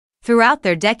Throughout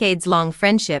their decades-long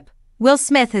friendship, Will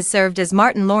Smith has served as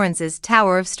Martin Lawrence's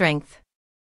tower of strength.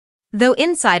 Though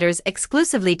insiders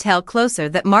exclusively tell Closer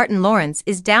that Martin Lawrence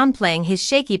is downplaying his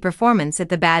shaky performance at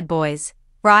the Bad Boys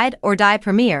Ride or Die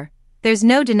premiere, there's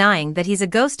no denying that he's a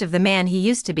ghost of the man he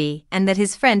used to be and that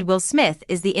his friend Will Smith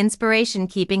is the inspiration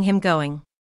keeping him going.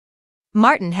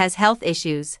 Martin has health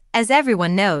issues, as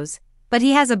everyone knows, but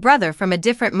he has a brother from a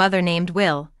different mother named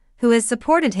Will, who has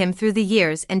supported him through the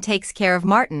years and takes care of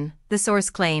Martin, the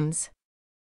source claims.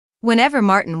 Whenever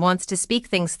Martin wants to speak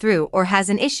things through or has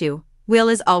an issue, Will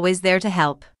is always there to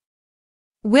help.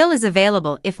 Will is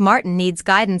available if Martin needs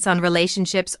guidance on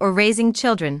relationships or raising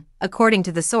children. According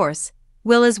to the source,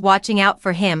 Will is watching out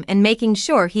for him and making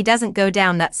sure he doesn't go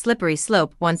down that slippery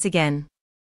slope once again.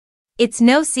 It's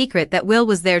no secret that Will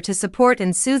was there to support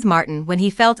and soothe Martin when he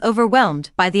felt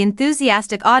overwhelmed by the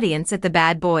enthusiastic audience at the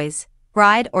Bad Boys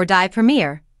Ride or Die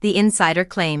premiere, the insider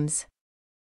claims.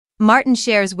 Martin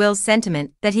shares Will's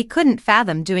sentiment that he couldn't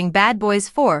fathom doing Bad Boys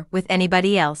 4 with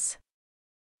anybody else.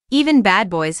 Even Bad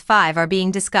Boys 5 are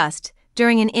being discussed.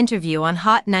 During an interview on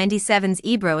Hot 97's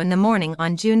Ebro in the Morning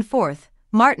on June 4,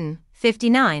 Martin,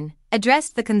 59,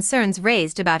 addressed the concerns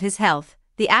raised about his health.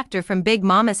 The actor from Big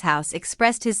Mama's House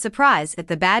expressed his surprise at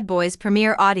the Bad Boys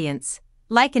premiere audience,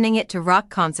 likening it to rock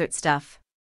concert stuff.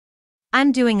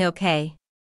 "I'm doing okay.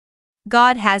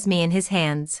 God has me in his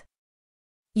hands.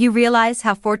 You realize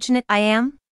how fortunate I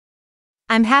am?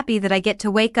 I'm happy that I get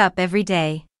to wake up every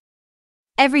day.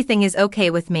 Everything is okay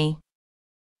with me.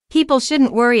 People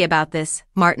shouldn't worry about this,"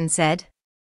 Martin said.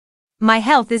 "My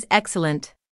health is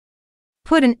excellent."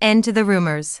 Put an end to the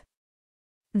rumors.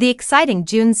 The exciting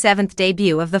June 7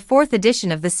 debut of the 4th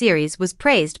edition of the series was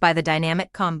praised by the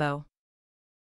dynamic combo.